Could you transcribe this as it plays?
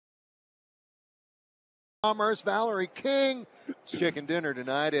A&M-Commerce, Valerie King. It's chicken dinner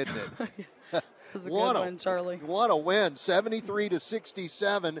tonight, isn't it? It was a good win, Charlie. What a win,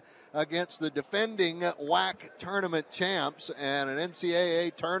 73-67 against the defending WAC tournament champs and an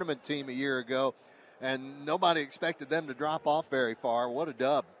NCAA tournament team a year ago. And nobody expected them to drop off very far. What a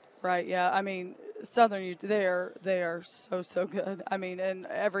dub. Right, yeah. I mean, Southern Utah, they are so good. I mean, in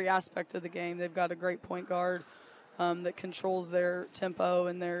every aspect of the game, they've got a great point guard that controls their tempo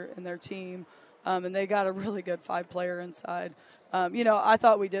and their team. And they got a really good 5-player inside. I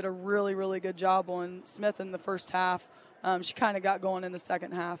thought we did a really good job on Smith in the first half. She kind of got going in the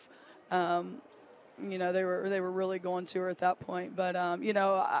second half. They were really going to her at that point. But,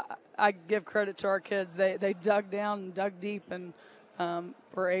 I give credit to our kids. They dug down and dug deep and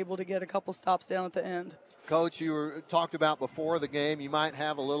were able to get a couple stops down at the end. Coach, you talked about before the game you might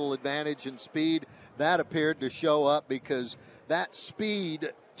have a little advantage in speed. That appeared to show up because that speed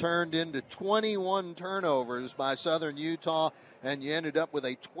turned into 21 turnovers by Southern Utah, and you ended up with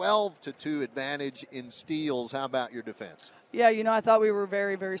a 12-2 advantage in steals. How about your defense? Yeah, I thought we were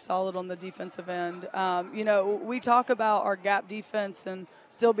very solid on the defensive end. We talk about our gap defense and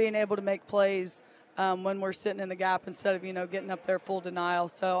still being able to make plays when we're sitting in the gap instead of, getting up there full denial.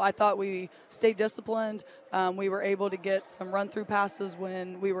 So I thought we stayed disciplined. We were able to get some run-through passes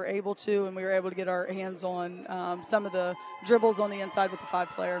when we were able to, and we were able to get our hands on some of the dribbles on the inside with the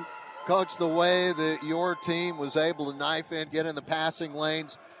 5-player. Coach, the way that your team was able to knife in, get in the passing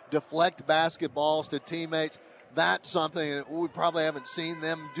lanes, deflect basketballs to teammates, that's something that we probably haven't seen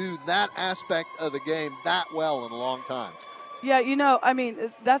them do that aspect of the game that well in a long time. Yeah,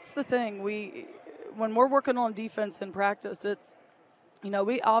 that's the thing. When we're working on defense in practice, it's,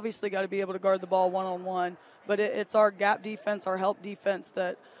 we obviously got to be able to guard the ball one-on-one, but it's our gap defense, our help defense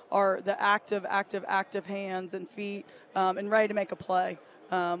that are the active hands and feet and ready to make a play,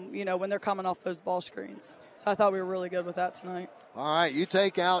 when they're coming off those ball screens. So I thought we were really good with that tonight. All right, you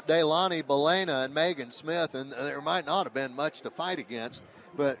take out Delaney, Belena, and Megan Smith, and there might not have been much to fight against.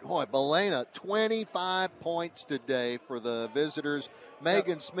 But, boy, Belena, 25 points today for the visitors.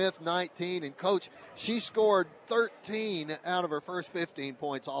 Megan Smith, 19. And, Coach, she scored 13 out of her first 15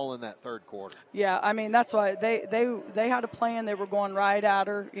 points all in that third quarter. Yeah, that's why they had a plan. They were going right at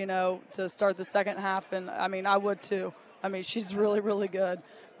her, to start the second half. And, I would too. She's really good.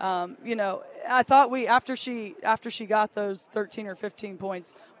 I thought after she got those 13 or 15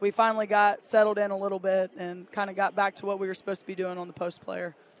 points, we finally got settled in a little bit and kind of got back to what we were supposed to be doing on the post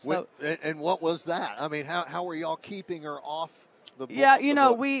player. So, and what was that? How were y'all keeping her off the ball? Yeah,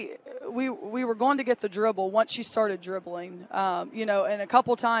 we were going to get the dribble once she started dribbling. And a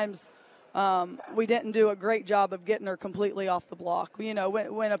couple times we didn't do a great job of getting her completely off the block.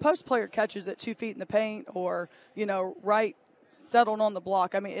 When a post player catches it 2 feet in the paint or, right settled on the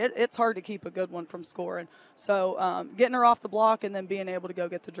block, it's hard to keep a good one from scoring. So getting her off the block and then being able to go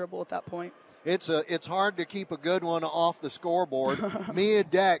get the dribble at that point. It's hard to keep a good one off the scoreboard. Mia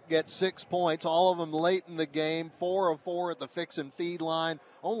Deck gets 6 points, all of them late in the game, 4 of 4 at the fix and feed line,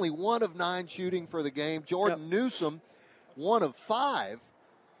 only 1 of 9 shooting for the game. Jordan Newsom, 1 of 5.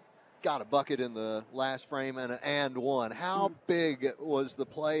 Got a bucket in the last frame and one. How big was the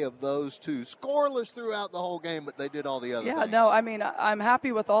play of those two? Scoreless throughout the whole game, but they did all the other things. Yeah, no, I'm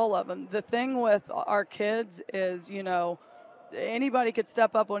happy with all of them. The thing with our kids is, anybody could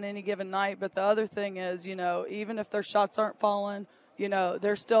step up on any given night, but the other thing is, even if their shots aren't falling,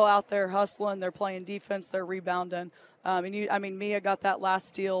 they're still out there hustling. They're playing defense. They're rebounding. Mia got that last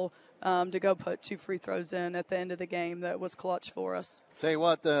steal to go put 2 free throws in at the end of the game that was clutch for us. Tell you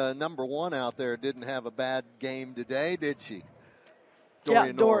what, the number 1 out there didn't have a bad game today, did she?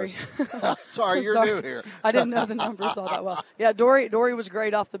 Dory. Sorry, you're new here. I didn't know the numbers all that well. Yeah, Dory was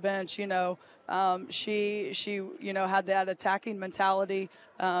great off the bench. She had that attacking mentality.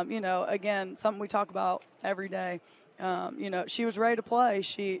 Again, something we talk about every day. She was ready to play.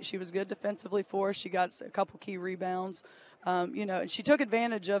 She was good defensively for us. She got a couple key rebounds. And she took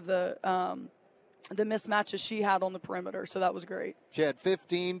advantage of the mismatches she had on the perimeter, so that was great. She had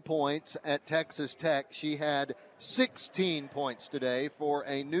 15 points at Texas Tech. She had 16 points today for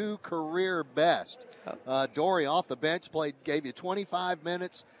a new career best. Dory off the bench gave you 25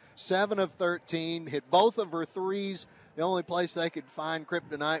 minutes, 7 of 13, hit both of her threes. The only place they could find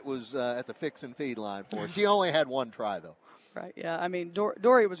kryptonite was at the fix and feed line for her. She only had 1 try, though. Right, yeah.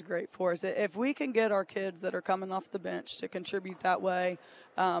 Dory was great for us. If we can get our kids that are coming off the bench to contribute that way,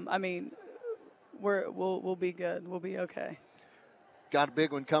 we'll be good. We'll be okay. Got a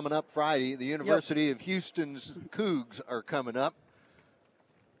big one coming up Friday. The University of Houston's Cougs are coming up.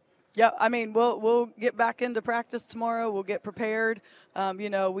 Yeah, we'll get back into practice tomorrow. We'll get prepared.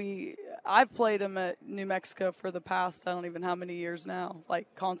 I've played them at New Mexico for the past, I don't even know how many years now, like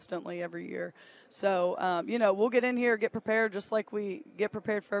constantly every year. So, we'll get in here, get prepared just like we get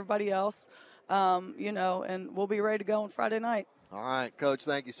prepared for everybody else, and we'll be ready to go on Friday night. All right, Coach,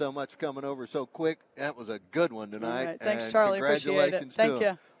 thank you so much for coming over so quick. That was a good one tonight. All right. Thanks, and Charlie. Congratulations Appreciate it.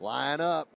 Thank you. Line up.